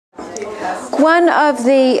one of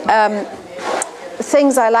the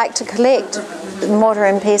things I like to collect, mortar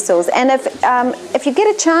and pestles. And if you get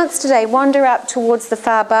a chance today, wander up towards the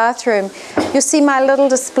far bathroom. You'll see my little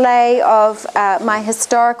display of my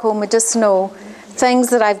historical medicinal things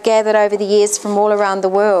that I've gathered over the years from all around the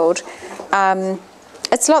world.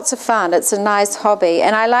 It's lots of fun. It's a nice hobby,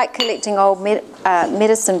 and I like collecting old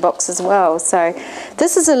medicine books as well. So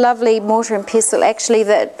this is a lovely mortar and pestle actually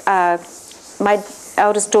that my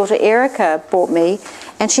eldest daughter Erica bought me,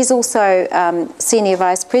 and she's also Senior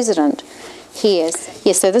Vice President here.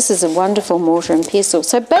 Yes, so this is a wonderful mortar and pestle.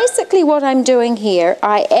 So basically what I'm doing here,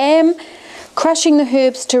 I am crushing the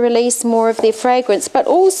herbs to release more of their fragrance, but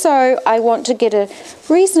also I want to get a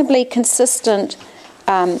reasonably consistent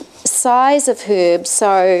size of herbs,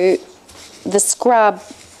 so the scrub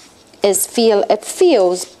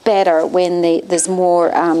feels better when there's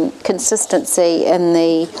more consistency in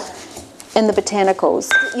the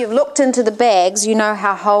botanicals. You've looked into the bags, you know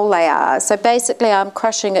how whole they are. So basically I'm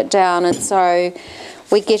crushing it down, and so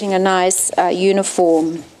we're getting a nice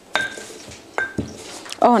uniform.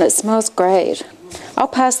 Oh, and it smells great. I'll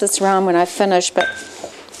pass this around when I finish, but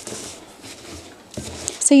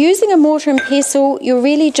so using a mortar and pestle, you're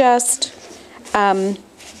really just, you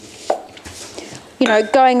know,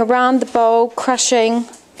 going around the bowl, crushing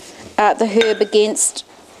the herb against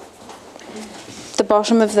the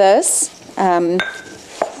bottom of this.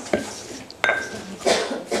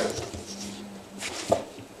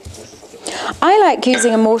 I like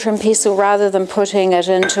using a mortar and pestle rather than putting it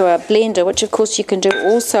into a blender, which of course you can do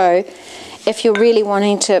also if you're really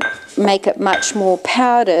wanting to make it much more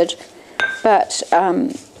powdered. But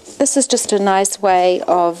this is just a nice way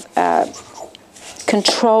of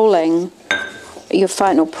controlling your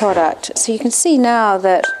final product. So you can see now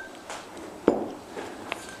that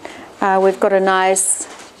we've got a nice,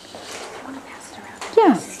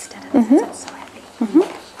 yeah.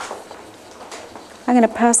 I'm going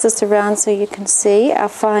to pass this around so you can see our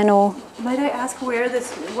final. Might I ask where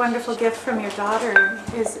this wonderful gift from your daughter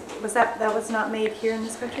is? Was that was not made here in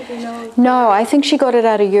this country? Do you know? No, I think she got it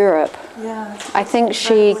out of Europe. Yeah. I think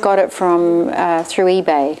she got it from through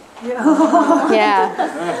eBay. Yeah.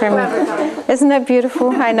 Yeah. Isn't it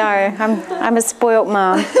beautiful? I know. I'm a spoilt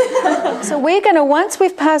mom. So we're going to, once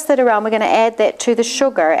we've passed that around, we're going to add that to the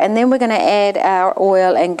sugar, and then we're going to add our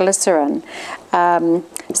oil and glycerin.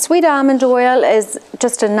 Sweet almond oil is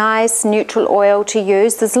just a nice neutral oil to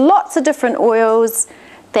use. There's lots of different oils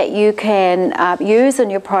that you can use in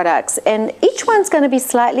your products, and each one's going to be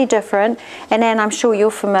slightly different. And Anne, I'm sure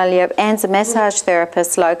you're familiar. Anne's a massage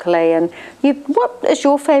therapist locally, and what is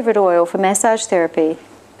your favorite oil for massage therapy?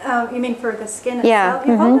 You mean for the skin itself?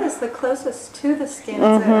 Yeah. Jojoba is the closest to the skin.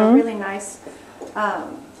 It's a really nice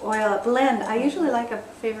oil, a blend. I usually like a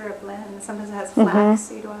favorite blend. Sometimes it has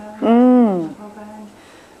flaxseed oil. Jojoba.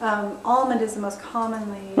 Almond is the most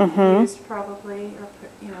commonly used, probably,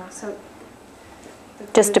 or so.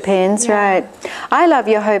 Just depends, yeah. Right. I love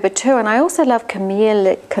jojoba too, and I also love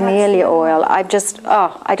camellia oil. I just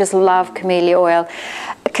love camellia oil.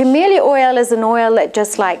 Camellia oil is an oil that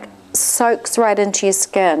just like soaks right into your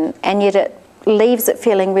skin, and yet it leaves it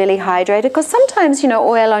feeling really hydrated, because sometimes, you know,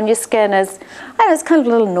 oil on your skin is, I don't know, it's kind of a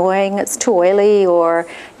little annoying. It's too oily, or,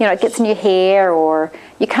 you know, it gets in your hair, or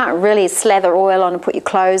you can't really slather oil on and put your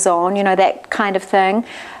clothes on, you know, that kind of thing.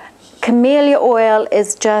 Camellia oil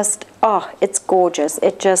is just, oh, it's gorgeous.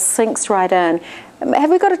 It just sinks right in. Have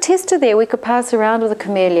we got a tester there we could pass around with the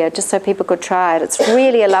camellia just so people could try it? It's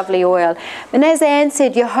really a lovely oil. And as Anne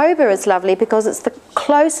said, jojoba is lovely because it's the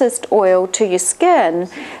closest oil to your skin.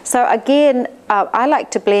 So again, I like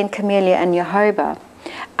to blend camellia and jojoba.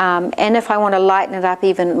 And if I want to lighten it up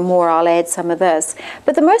even more, I'll add some of this.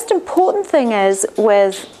 But the most important thing is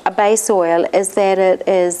with a base oil is that it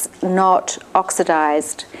is not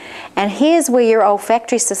oxidized. And here's where your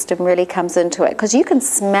olfactory system really comes into it, because you can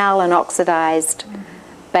smell an oxidized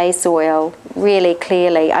base oil really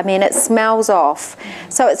clearly. I mean, it smells off.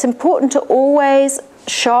 So it's important to always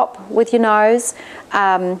shop with your nose,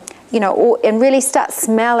 you know, and really start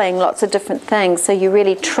smelling lots of different things, so you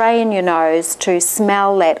really train your nose to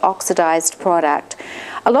smell that oxidized product.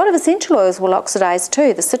 A lot of essential oils will oxidize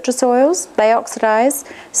too. The citrus oils, they oxidize.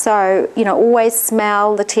 So, you know, always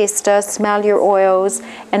smell the tester, smell your oils,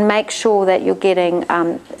 and make sure that you're getting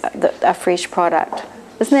a fresh product.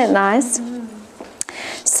 Isn't that nice?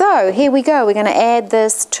 So here we go. We're going to add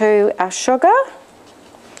this to our sugar.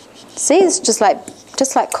 See, it's just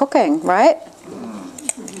like cooking, right?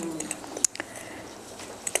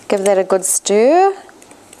 Give that a good stir.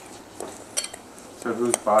 So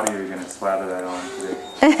whose body are you going to slather that on today?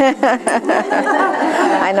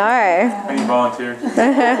 I know. Any volunteers?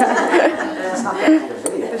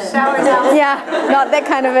 Yeah, not that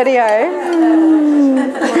kind of video.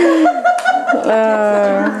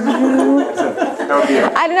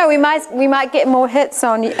 I don't know. We might get more hits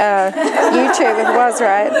on YouTube if it was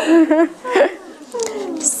right.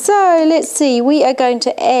 So let's see. We are going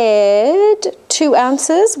to add 2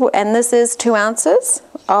 ounces, and this is 2 ounces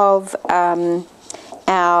of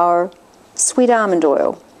our sweet almond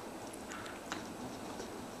oil.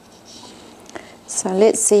 So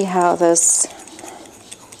let's see how this.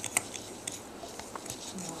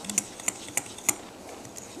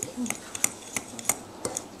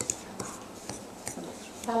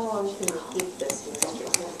 How long can you keep this?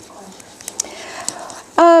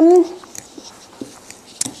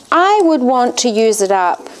 I would want to use it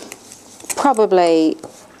up probably,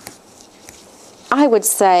 I would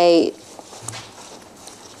say,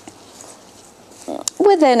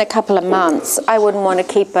 within a couple of months. I wouldn't want to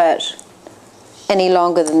keep it any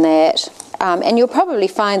longer than that. And you'll probably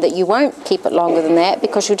find that you won't keep it longer than that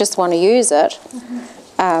because you just want to use it.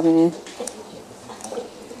 I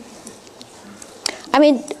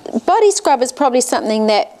mean, body scrub is probably something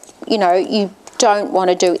that, you know, you don't want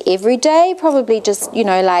to do every day. Probably just, you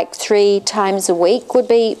know, like 3 times a week would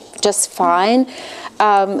be just fine.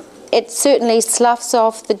 It certainly sloughs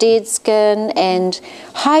off the dead skin and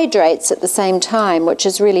hydrates at the same time, which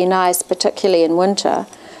is really nice, particularly in winter.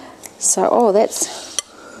 So, that's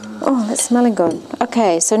smelling good.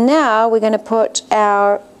 Okay, so now we're going to put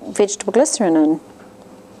our vegetable glycerin in.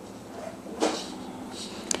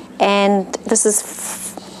 And this is,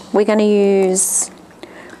 we're going to use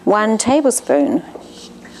 1 tablespoon.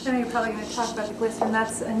 I know you're probably going to talk about the glycerin.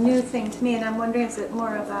 That's a new thing to me, and I'm wondering, is it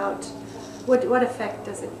more about, what effect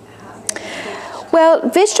does it have? Well,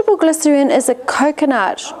 vegetable glycerin is a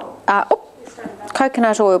coconut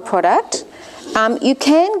oil product. You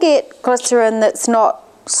can get glycerin that's not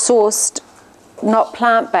sourced, not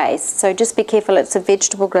plant-based, so just be careful, it's a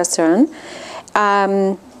vegetable glycerin.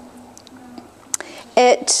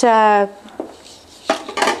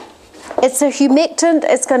 It's a humectant.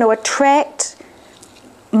 It's going to attract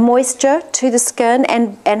moisture to the skin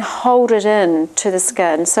and hold it in to the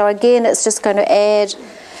skin. So again, it's just going to add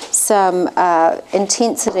some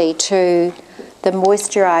intensity to the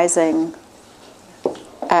moisturizing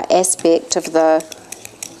aspect of the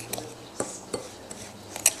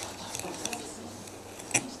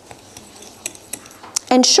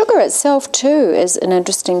And sugar itself too is an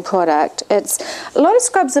interesting product. A lot of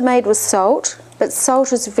scrubs are made with salt, but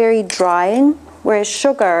salt is very drying, whereas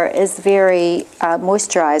sugar is very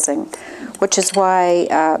moisturizing, which is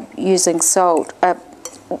why using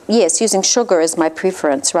sugar is my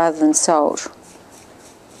preference rather than salt.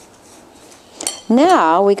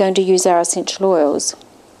 Now we're going to use our essential oils.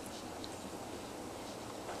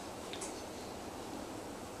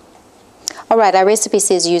 All right, our recipe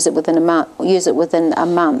says use it within a month.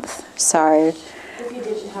 So if you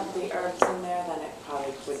didn't have the herbs in there, then it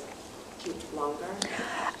probably would keep longer.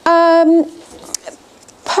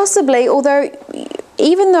 Possibly, although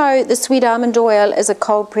even though the sweet almond oil is a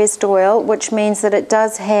cold pressed oil, which means that it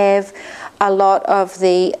does have a lot of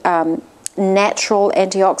the natural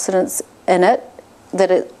antioxidants in it,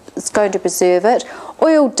 that it's going to preserve it.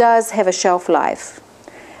 Oil does have a shelf life.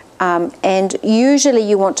 And usually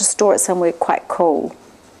you want to store it somewhere quite cool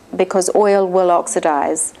because oil will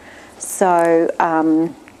oxidize. So,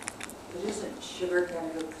 but isn't sugar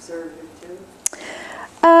kind of a preservative too?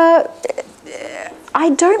 I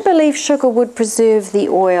don't believe sugar would preserve the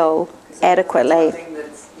oil adequately. Something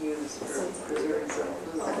that's used for preserving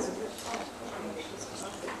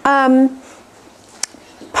foods.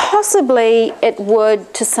 Possibly it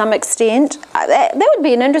would to some extent. That would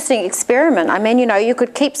be an interesting experiment. I mean, you know, you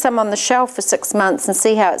could keep some on the shelf for 6 months and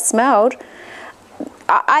see how it smelled.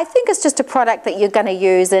 I think it's just a product that you're going to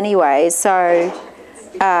use anyway. So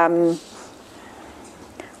I'm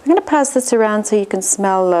going to pass this around so you can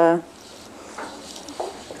smell the...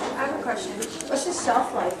 I have a question. What's the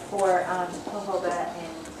shelf life for jojoba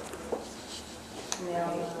and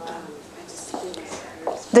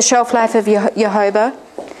The shelf life of jojoba?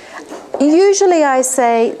 Usually I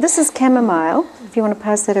say, this is chamomile, if you want to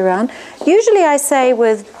pass that around. Usually I say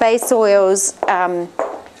with base oils, 3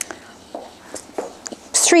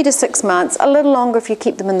 to 6 months, a little longer if you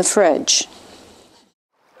keep them in the fridge.